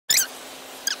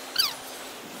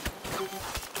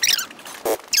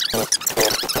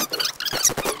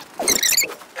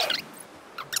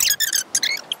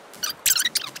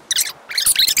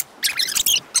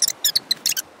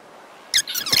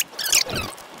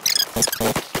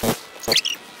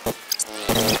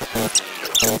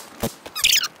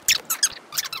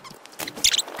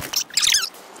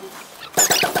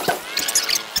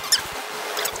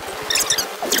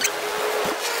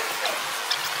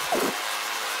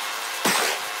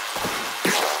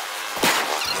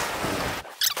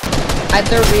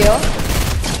They're real.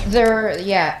 They're,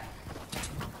 yeah.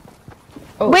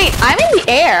 Oh. Wait, I'm in the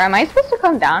air. Am I supposed to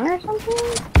come down or something?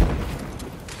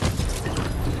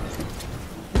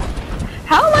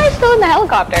 How am I still in the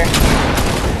helicopter?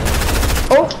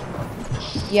 Oh!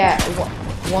 Yeah,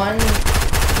 one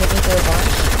hit me for a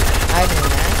bunch. I have no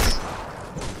mats.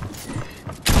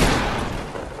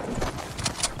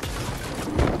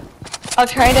 I'll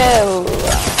try to...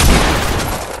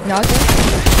 Knock him.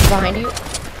 Behind you.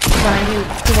 Behind you,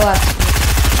 to the left.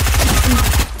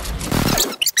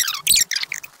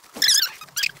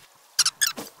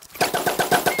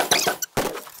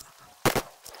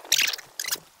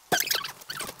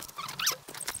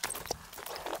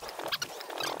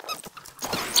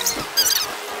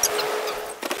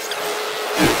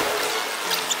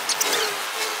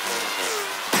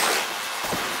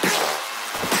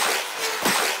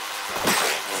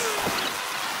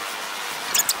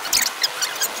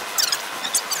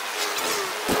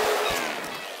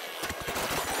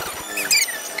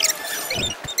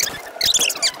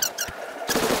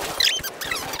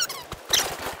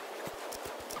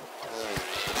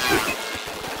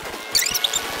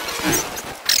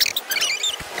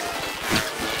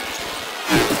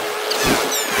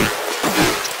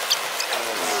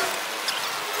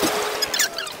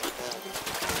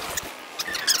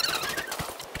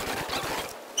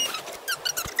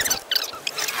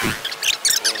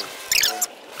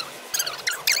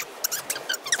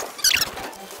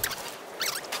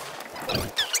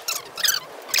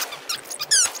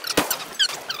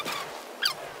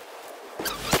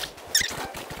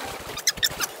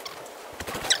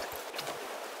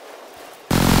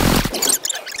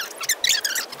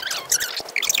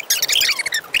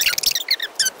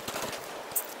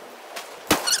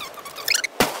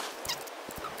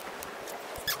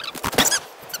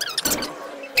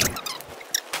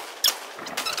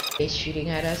 He's shooting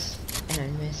at us, and I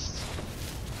missed.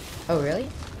 Oh, really?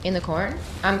 In the corner?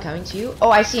 I'm coming to you.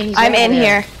 Oh, I see him. He's I'm in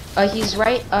here. He's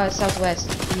right,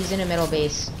 southwest. He's in a middle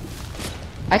base.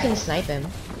 I can snipe him.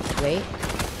 Wait.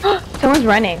 Someone's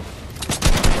running.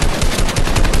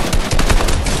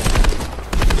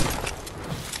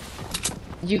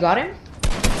 You got him?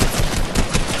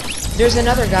 There's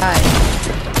another guy.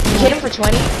 You hit him for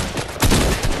 20.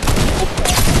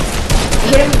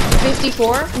 Hit him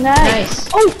 54. Nice.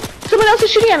 Oh, someone else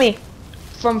is shooting at me.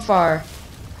 From far.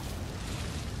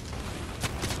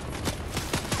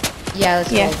 Yeah,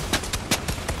 let's go.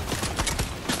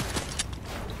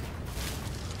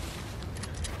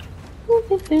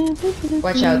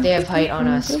 Watch out, they have height on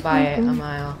us by a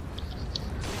mile.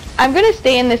 I'm gonna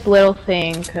stay in this little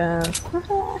thing, cause...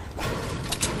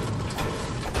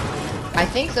 I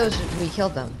think we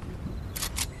killed them.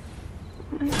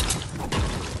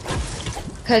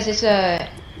 Cause it's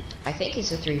I think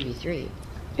it's a 3v3.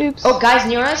 Oops. Oh, guys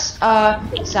near us,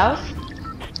 south.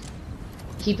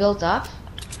 He built up.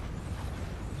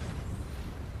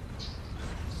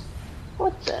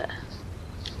 What the?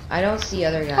 I don't see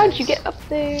other guys. How'd you get up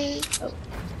there? Oh.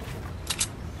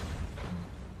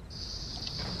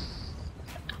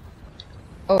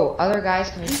 Oh, other guys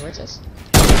coming towards us.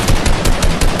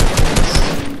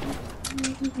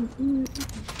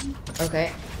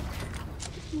 Okay.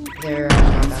 They're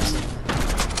not bouncing.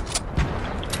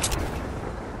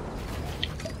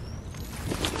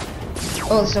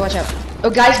 Oh, so watch out. Oh,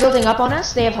 guys building up on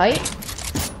us. They have height.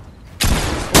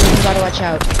 Oh, you gotta watch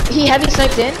out. He heavy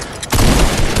sniped in.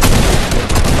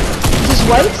 He's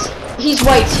whites? He's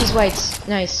whites. He's whites.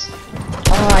 Nice.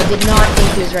 Oh, I did not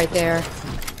think he was right there.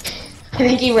 I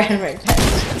think he ran right past.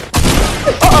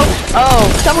 Uh-oh. Oh,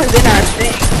 someone's in our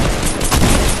thing.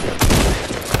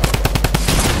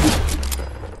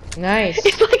 Nice.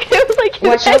 It was like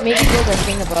watch out, maybe build a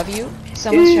thing above you.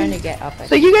 Someone's trying to get up.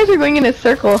 So you guys are going in a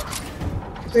circle.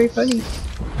 Very funny.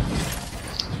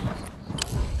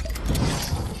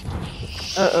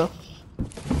 Uh-oh.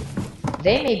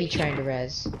 They may be trying to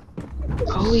res.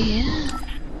 Oh, yeah.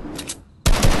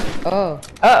 Oh.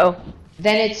 Uh-oh.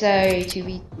 Then it's a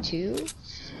 2v2?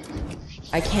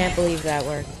 I can't believe that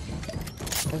worked.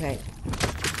 Okay.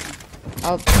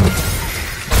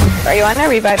 Are you on a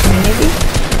revive maybe?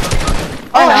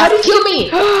 Oh, how'd you kill me?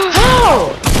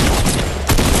 No!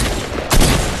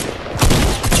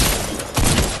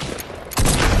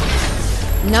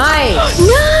 Nice!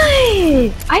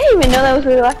 Nice! I didn't even know that was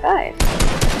where the last guy.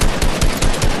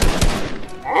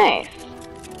 Nice.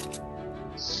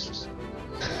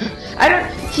 I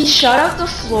don't. He shot out the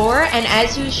floor, and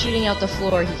as he was shooting out the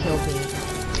floor, he killed me.